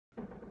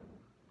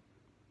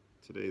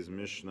Today's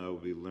Mishnah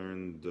we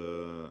learned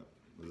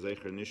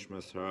Zecher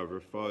Nishmas Harav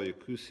Rafael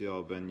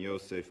Yekusiel ben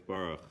Yosef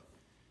Baruch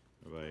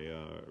by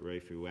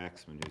Rafi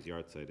Waxman, whose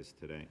yahrzeit is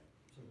today.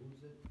 So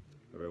who's it?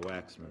 Rabbi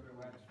Waxman.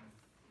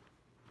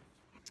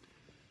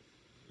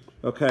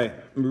 Okay.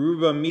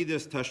 Meruba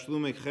midas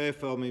tashlumei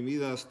chefel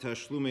midas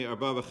tashlumei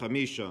arba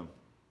v'chamisha.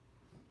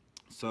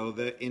 So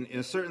in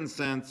a certain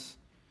sense,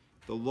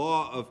 the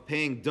law of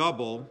paying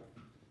double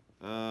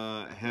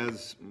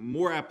has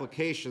more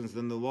applications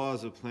than the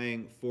laws of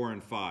paying 4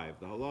 and 5.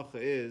 The halacha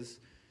is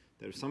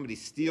that if somebody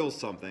steals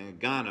something, a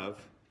ganav,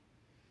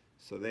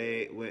 so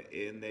they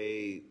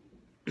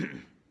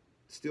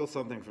steal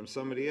something from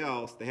somebody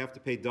else, they have to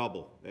pay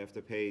double. They have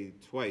to pay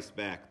twice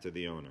back to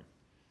the owner.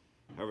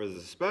 However,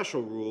 there's a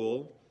special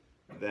rule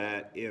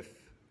that if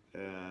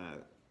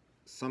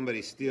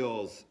somebody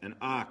steals an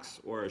ox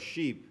or a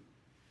sheep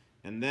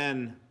and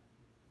then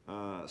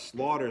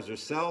slaughters or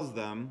sells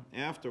them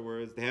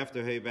afterwards, they have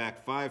to pay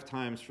back 5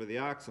 times for the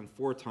ox and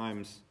 4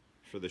 times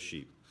for the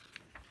sheep.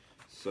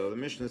 So the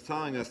Mishnah is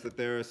telling us that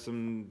there are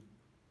some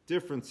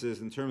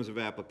differences in terms of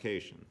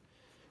application.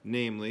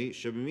 Namely,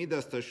 in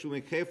regards to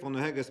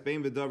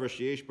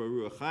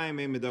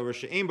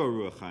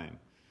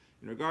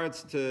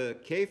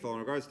kefil, in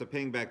regards to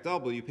paying back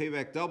double, you pay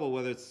back double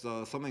whether it's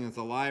something that's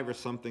alive or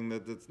something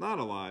that's not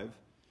alive.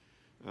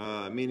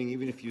 Meaning,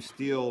 even if you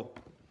steal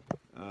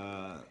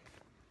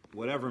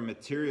whatever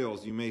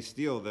materials you may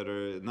steal that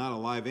are not a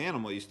live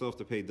animal, you still have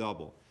to pay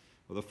double.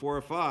 Well, the 4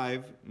 or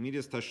 5,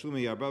 midas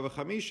tashlumi arba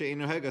v'chamisha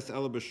eino hegas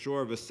ela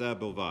b'shor v'seh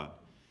bilvad.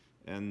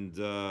 And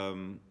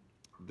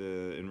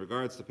in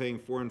regards to paying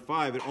 4 and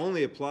 5, it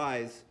only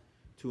applies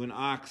to an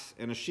ox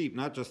and a sheep,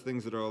 not just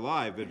things that are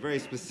alive, but very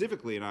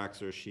specifically an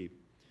ox or a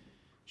sheep.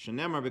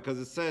 Shenemar, because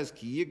it says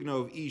ki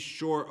yignov ish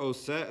shor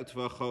oseh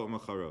utvacho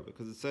umacharo,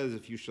 because it says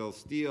if you shall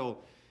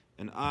steal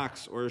an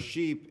ox or a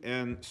sheep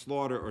and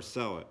slaughter or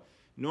sell it.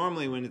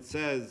 Normally, when it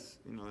says,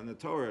 in the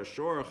Torah,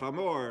 shor or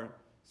chamor,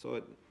 so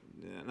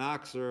an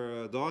ox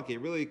or a donkey,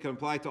 it really can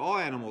apply to all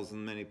animals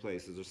in many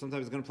places, or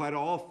sometimes it can apply to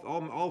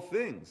all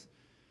things.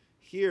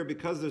 Here,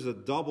 because there's a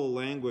double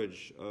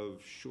language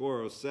of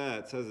shor or oseh,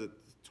 it says it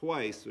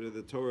twice.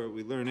 The Torah,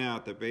 we learn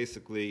out that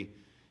basically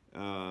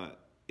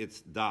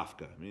it's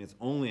dafka. I mean, it's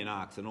only an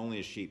ox and only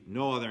a sheep.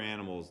 No other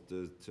animals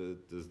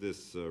does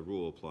this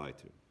rule apply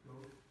to.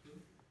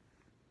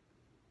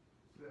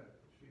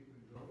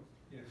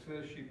 Yeah, it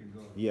says sheep and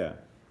goats. Yeah,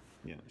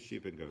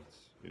 sheep and goats.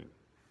 Yeah,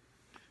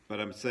 but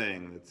I'm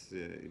saying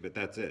but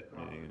that's it.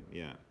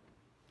 Yeah,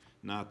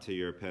 not to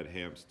your pet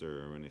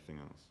hamster or anything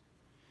else.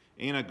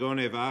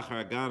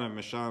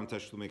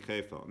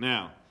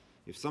 Now,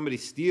 if somebody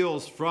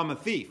steals from a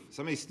thief,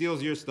 somebody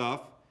steals your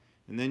stuff,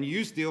 and then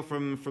you steal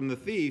from the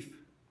thief,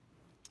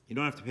 you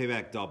don't have to pay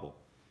back double.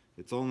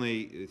 It's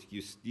only if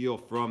you steal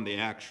from the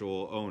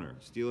actual owner.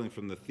 Stealing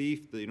from the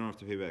thief, you don't have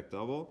to pay back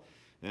double.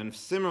 And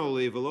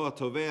similarly,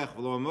 also,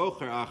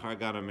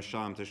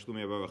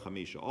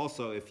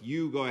 if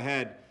you go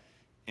ahead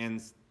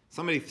and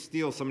somebody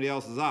steals somebody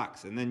else's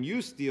ox, and then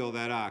you steal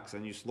that ox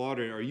and you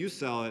slaughter it or you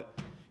sell it,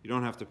 you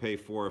don't have to pay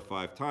 4 or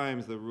 5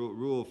 times. The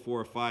rule of 4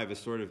 or 5 is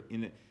sort of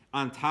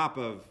on top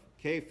of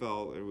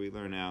kefil, we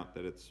learn out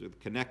that it's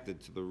connected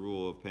to the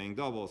rule of paying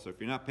double. So if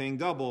you're not paying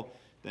double,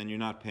 then you're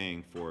not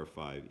paying 4 or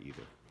 5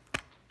 either.